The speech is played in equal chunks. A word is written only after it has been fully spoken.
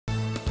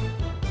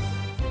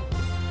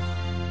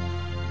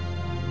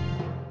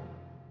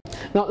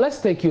Now, let's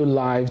take you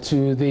live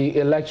to the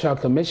Electoral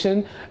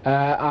Commission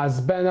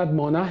as Bernard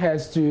Mornah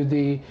heads to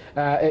the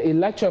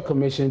Electoral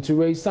Commission to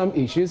raise some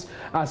issues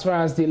as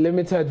far as the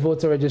limited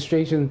voter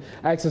registration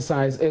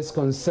exercise is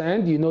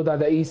concerned. You know that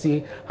the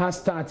EC has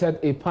started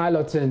a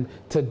piloting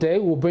today.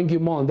 We'll bring you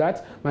more on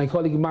that. My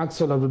colleague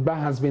Maxwell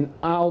has been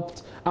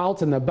out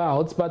and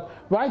about, but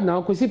right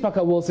now, Kwesi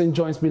Parker Wilson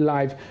joins me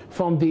live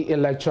from the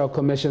Electoral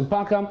Commission.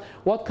 Parker,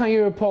 what can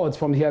you report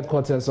from the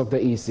headquarters of the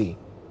EC?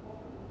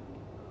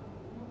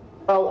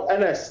 Well,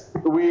 Ernest,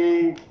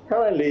 we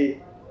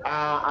currently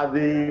are at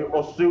the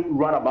Osu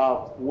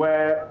runabout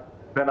where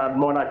Bernard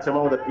Mornah,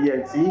 chairman of the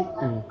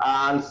PNC,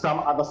 and some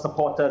other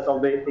supporters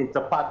of the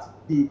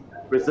inter-party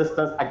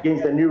resistance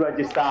against the new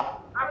register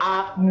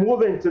are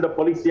moving to the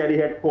police CID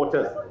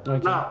headquarters.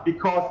 Okay. Now,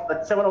 because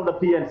the chairman of the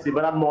PNC,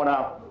 Bernard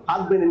Mornah,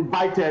 has been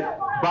invited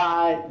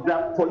by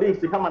the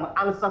police to come and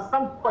answer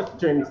some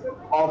questions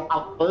of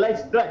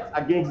alleged threats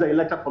against the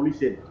Electoral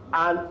Commission.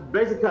 And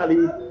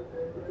basically,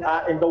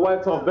 in the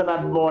words of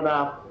Bernard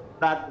Mornah,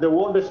 that they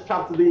won't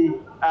disrupt the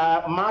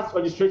mass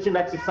registration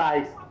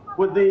exercise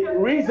with the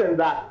reason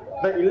that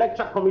the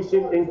Electoral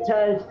Commission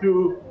intends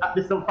to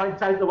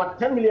disenfranchise over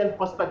 10 million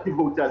prospective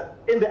voters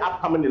in the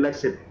upcoming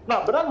election.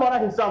 Now, Bernard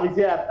Mornah himself is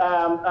here.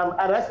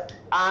 Arrest.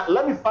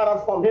 Let me find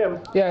out from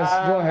him. Yes,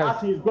 go ahead.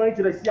 As he's going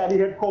to the CID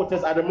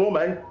headquarters at the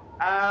moment,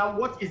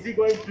 what is he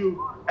going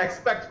to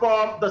expect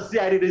from the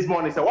CID this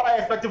morning, sir? What are you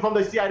expecting from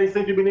the CID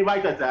since you've been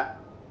invited, sir?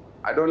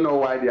 I don't know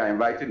why they are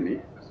inviting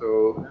me,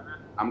 so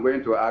I'm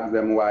going to ask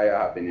them why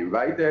I have been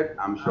invited.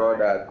 I'm sure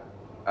that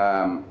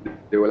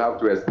they will have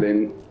to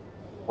explain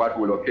what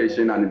will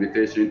occasion an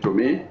invitation to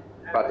me,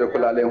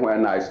 particularly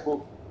when I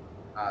spoke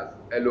as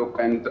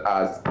eloquent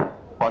as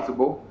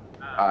possible.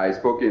 I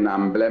spoke in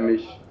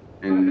unblemished,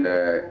 in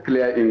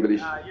clear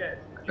English,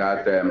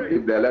 that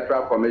if the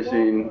Electoral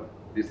Commission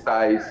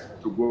decides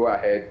to go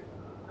ahead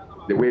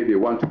the way they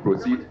want to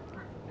proceed,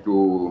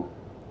 to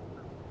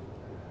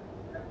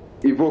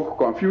evoke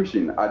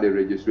confusion at the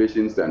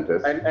registration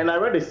centers. And I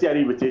read the CID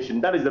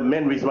invitation. That is the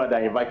main reason why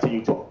they're inviting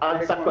you to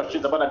answer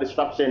questions about the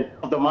disruption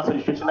of the mass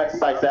registration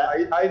exercise.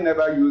 I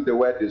never use the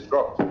word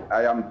disrupt.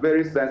 I am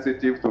very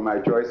sensitive to my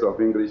choice of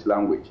English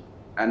language.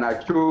 And I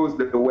chose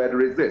the word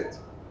resist.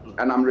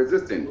 And I'm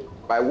resisting.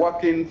 By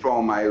walking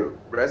from my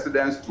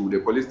residence to the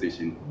police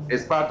station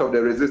is part of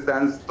the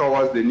resistance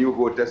towards the new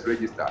voters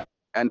register.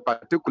 And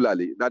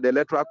particularly that the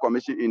Electoral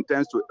Commission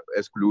intends to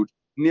exclude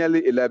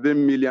nearly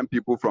 11 million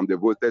people from the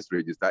voters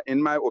register.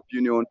 In my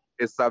opinion,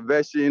 a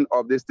subversion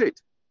of the state.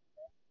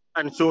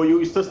 And so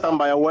you still stand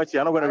by your words?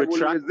 You're not going to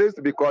retract? I will resist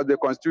because the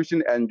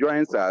Constitution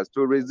enjoins us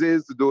to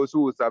resist those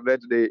who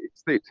subvert the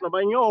state. No,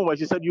 but in your own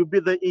words, you said you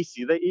beat the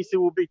EC. The EC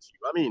will beat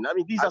you. I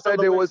mean, these are said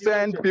they will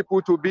send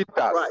people to beat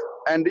us. Right.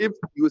 And if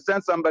you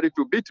send somebody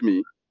to beat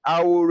me,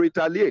 I will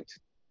retaliate.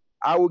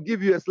 I will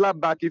give you a slap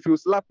back if you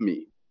slap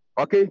me.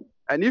 Okay?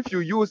 And if you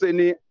use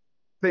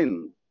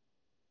anything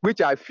which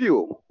I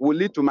feel will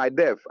lead to my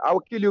death, I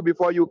will kill you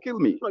before you kill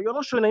me. No, you're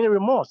not showing any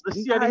remorse.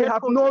 I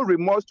have no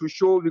remorse to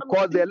show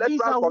because the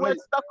Electoral Commission.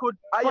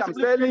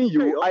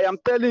 I am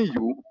telling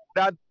you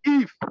that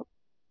if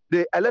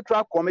the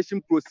Electoral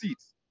Commission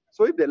proceeds,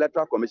 so if the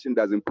Electoral Commission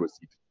doesn't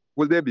proceed,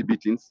 will there be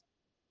beatings?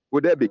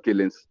 Will there be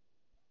killings?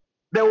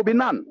 There will be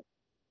none.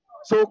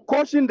 So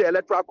caution the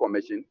Electoral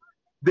Commission,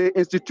 the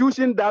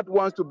institution that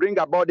wants to bring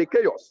about the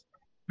chaos,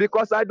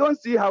 because I don't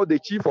see how the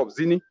chief of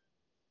Zini,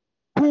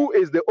 who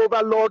is the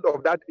overlord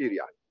of that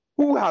area,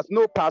 who has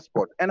no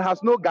passport and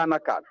has no Ghana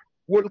card,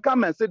 will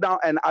come and sit down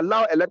and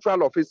allow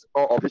electoral office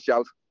or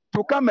officials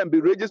to come and be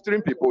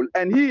registering people,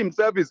 and he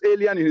himself is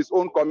alien in his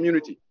own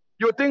community.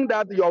 You think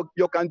that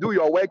you can do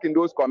your work in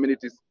those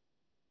communities?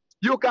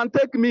 You can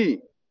take me,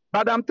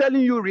 but I'm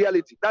telling you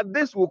reality, that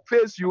this will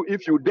face you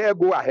if you dare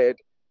go ahead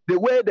the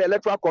way the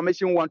Electoral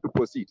Commission want to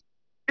proceed.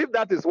 If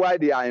that is why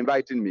they are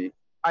inviting me,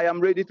 I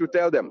am ready to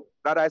tell them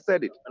that I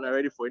said it. And I'm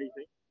ready for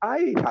anything?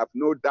 I have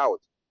no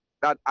doubt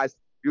that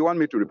you want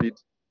me to repeat.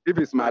 If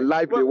it's my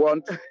life they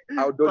want,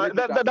 I'll do it.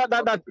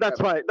 That's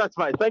fine. That's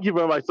fine. Thank you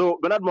very much. So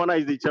Bernard Mornah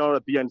is the chairman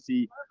of the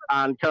PNC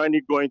and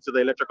currently going to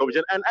the Electoral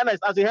Commission. And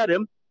as you heard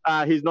him,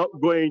 he's not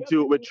going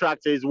to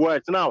retract his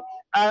words. Now,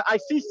 I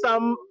see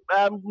some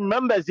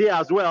members here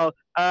as well.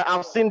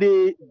 I've seen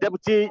the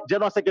Deputy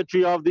General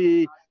Secretary of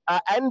the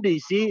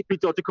NDC,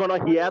 Peter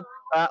Otikona, here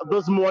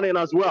this morning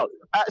as well.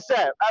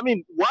 Sir,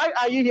 why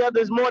are you here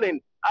this morning?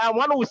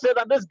 One who said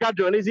that this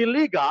gathering is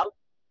illegal.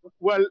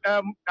 Well,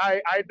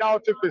 I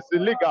doubt if it's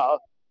illegal.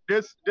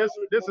 This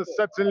is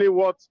certainly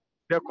what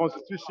the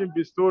Constitution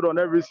bestowed on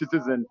every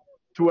citizen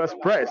to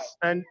express.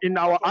 And in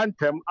our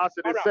anthem, as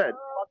it is said,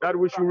 that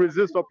we should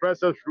resist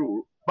oppressors'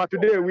 rule. But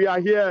today we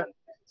are here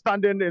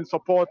standing in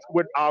support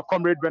with our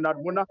comrade Bernard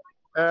Mornah,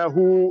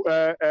 who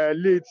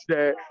leads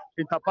the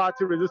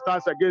inter-party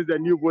resistance against the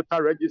new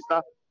voter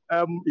register.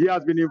 He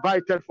has been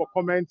invited for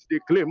comments they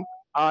claim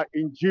are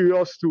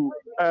injurious to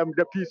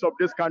the peace of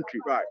this country.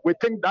 Right. We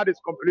think that is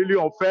completely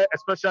unfair,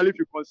 especially if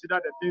you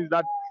consider the things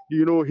that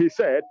he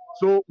said.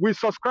 So we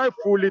subscribe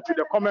fully to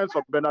the comments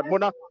of Bernard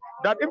Mornah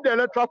that if the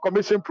Electoral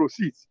Commission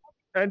proceeds,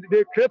 and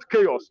they create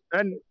chaos.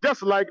 And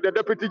just like the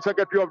Deputy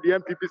Secretary of the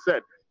MPP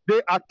said,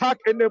 they attack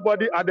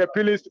anybody at the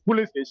police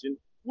station.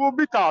 We'll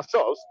beat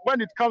ourselves. When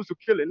it comes to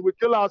killing, we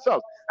kill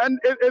ourselves. And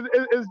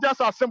it's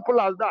just as simple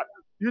as that.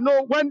 You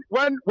know, when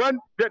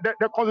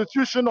the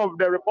Constitution of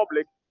the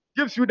Republic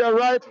gives you the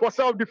right for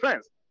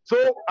self-defense.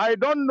 So I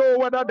don't know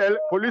whether the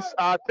police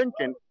are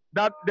thinking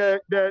that the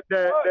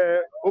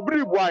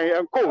Obribwai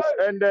and Coast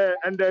and the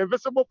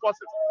invisible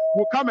forces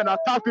will come and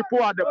attack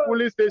people at the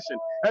police station,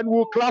 and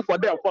we'll clap for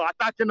them for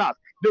attacking us.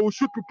 They will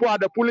shoot people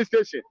at the police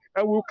station,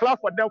 and we'll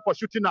clap for them for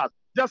shooting us,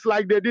 just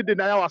like they did in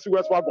Ayawasu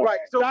West Wagon. Right.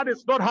 So that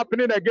is not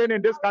happening again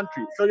in this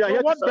country. So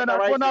what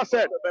Bernard Mornah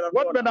said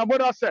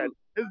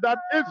is that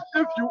if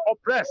you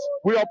oppress,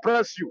 we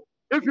oppress you.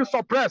 If you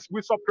suppress,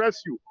 we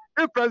suppress you.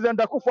 If President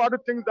Akufo-Addo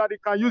thinks that he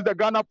can use the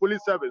Ghana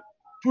Police Service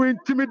to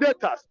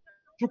intimidate us,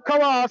 to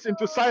cover us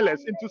into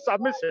silence, into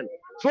submission,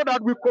 so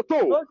that we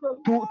kowtow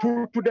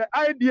to the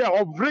idea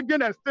of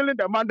rigging and stealing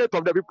the mandate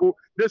of the people,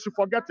 they should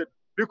forget it.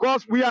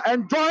 Because we are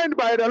enjoined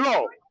by the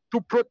law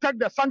to protect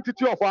the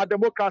sanctity of our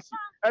democracy.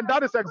 And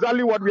that is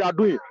exactly what we are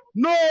doing.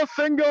 No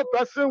single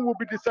person will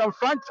be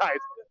disenfranchised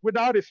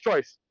without his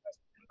choice.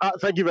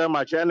 Thank you very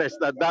much, Ernest.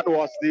 That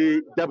was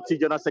the Deputy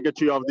General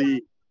Secretary of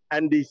the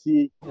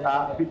NDC,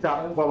 Peter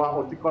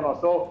Otikono.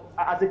 So,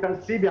 as you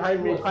can see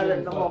behind me, quite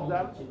a number of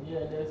them.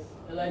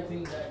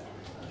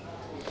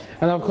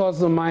 And of course,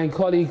 my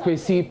colleague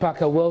Kwesi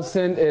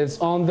Parker-Wilson is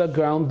on the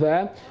ground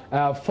there,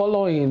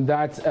 following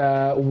that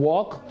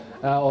walk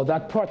or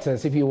that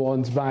protest, if you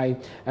want, by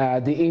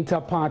the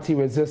inter-party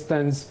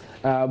resistance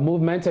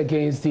movement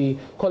against the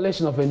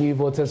coalition of a new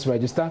voters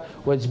register,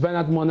 which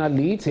Bernard Mornah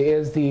leads. He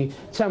is the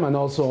chairman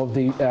also of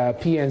the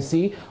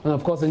PNC, and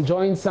of course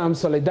enjoying some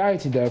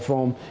solidarity there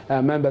from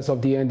members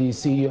of the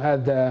NDC. You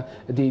had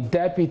the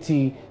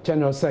Deputy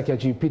General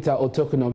Secretary Peter Otikono